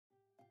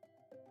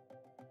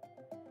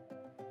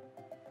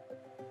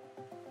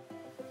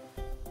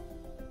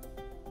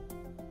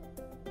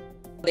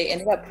they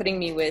ended up putting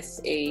me with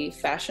a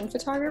fashion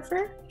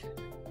photographer.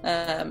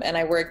 And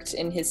I worked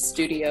in his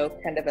studio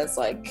kind of as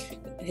like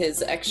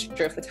his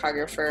extra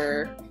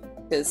photographer,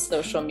 his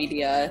social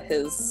media,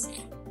 his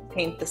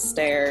paint the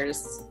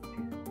stairs,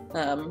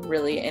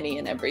 really any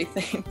and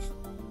everything.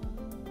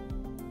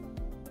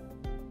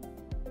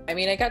 I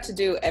mean, I got to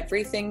do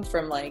everything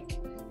from like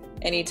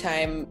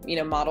anytime,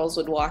 models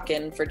would walk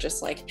in for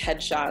just like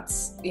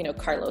headshots,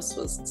 Carlos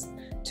was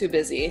too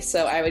busy.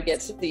 So I would get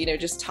to,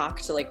 just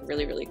talk to like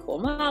really, really cool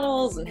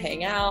models and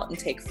hang out and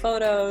take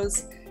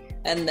photos.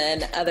 And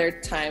then other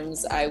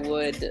times I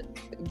would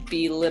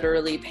be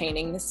literally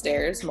painting the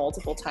stairs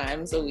multiple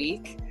times a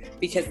week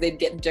because they'd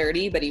get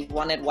dirty, but he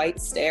wanted white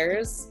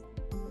stairs.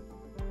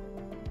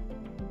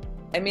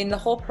 I mean, the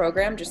whole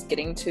program, just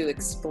getting to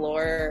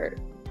explore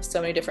so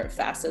many different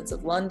facets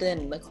of London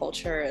and the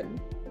culture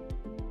and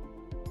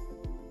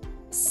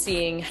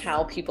seeing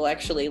how people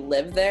actually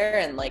live there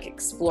and like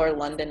explore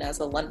London as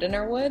a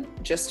Londoner would,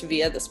 just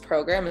via this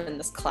program and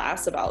this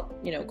class about,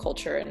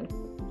 culture and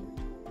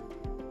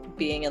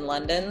being in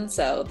London.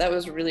 So that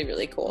was really,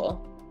 really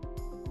cool.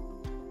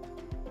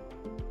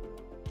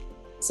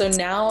 So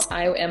now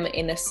I am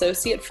an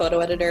associate photo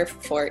editor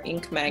for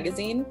Ink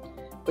magazine,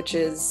 which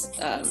is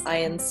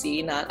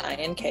INC, not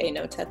INK,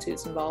 no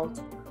tattoos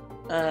involved.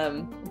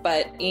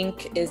 But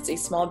Ink is a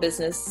small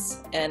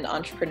business and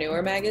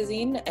entrepreneur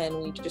magazine, and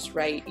we just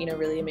write,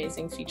 really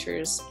amazing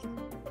features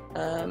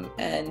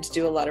and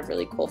do a lot of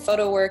really cool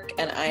photo work,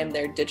 and I am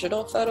their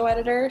digital photo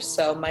editor.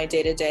 So my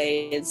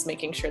day-to-day is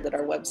making sure that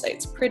our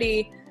website's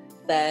pretty,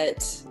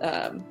 that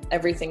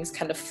everything's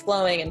kind of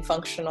flowing and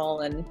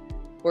functional, and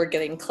we're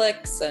getting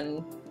clicks,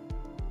 and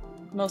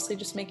mostly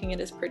just making it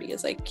as pretty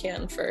as I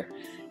can for,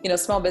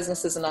 small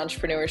businesses, and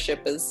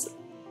entrepreneurship is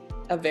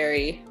a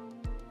very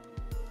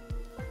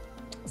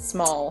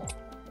small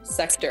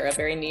sector, a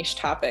very niche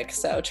topic.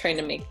 So trying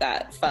to make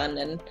that fun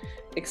and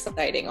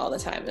exciting all the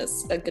time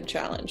is a good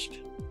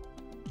challenge.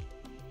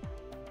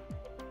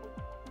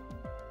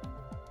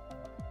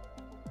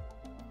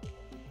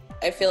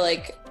 I feel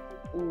like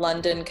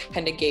London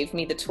kind of gave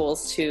me the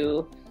tools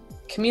to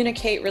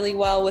communicate really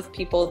well with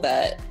people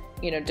that,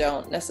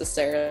 don't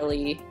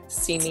necessarily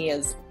see me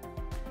as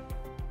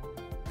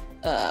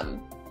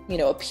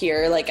a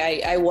peer. Like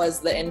I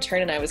was the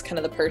intern, and I was kind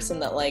of the person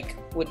that like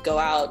would go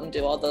out and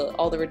do all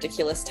the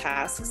ridiculous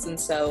tasks. And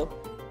so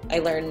I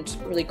learned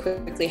really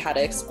quickly how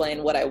to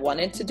explain what I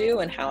wanted to do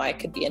and how I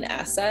could be an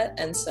asset.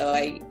 And so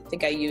I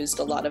think I used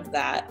a lot of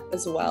that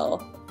as well,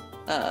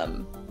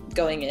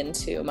 going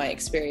into my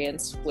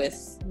experience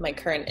with my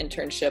current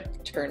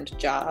internship turned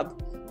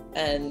job.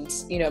 And,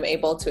 I'm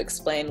able to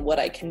explain what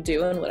I can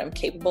do and what I'm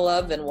capable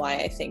of and why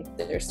I think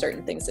that there's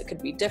certain things that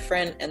could be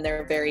different. And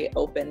they're very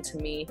open to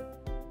me,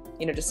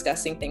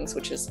 discussing things,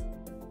 which is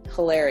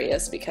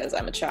hilarious because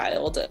I'm a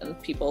child and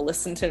people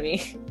listen to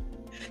me.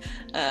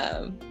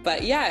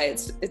 But yeah,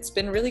 it's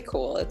been really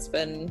cool. It's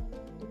been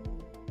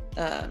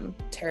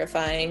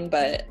terrifying,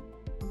 but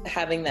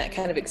having that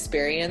kind of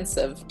experience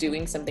of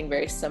doing something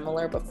very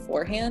similar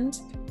beforehand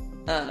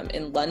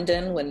in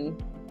London when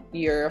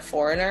you're a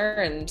foreigner,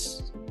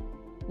 and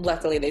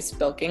luckily they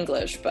spoke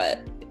English,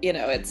 but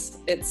it's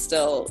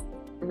still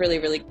really,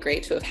 really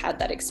great to have had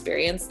that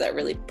experience that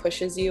really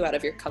pushes you out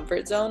of your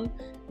comfort zone,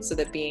 so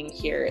that being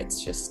here,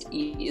 it's just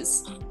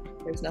ease.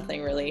 There's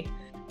nothing really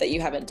that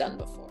you haven't done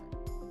before.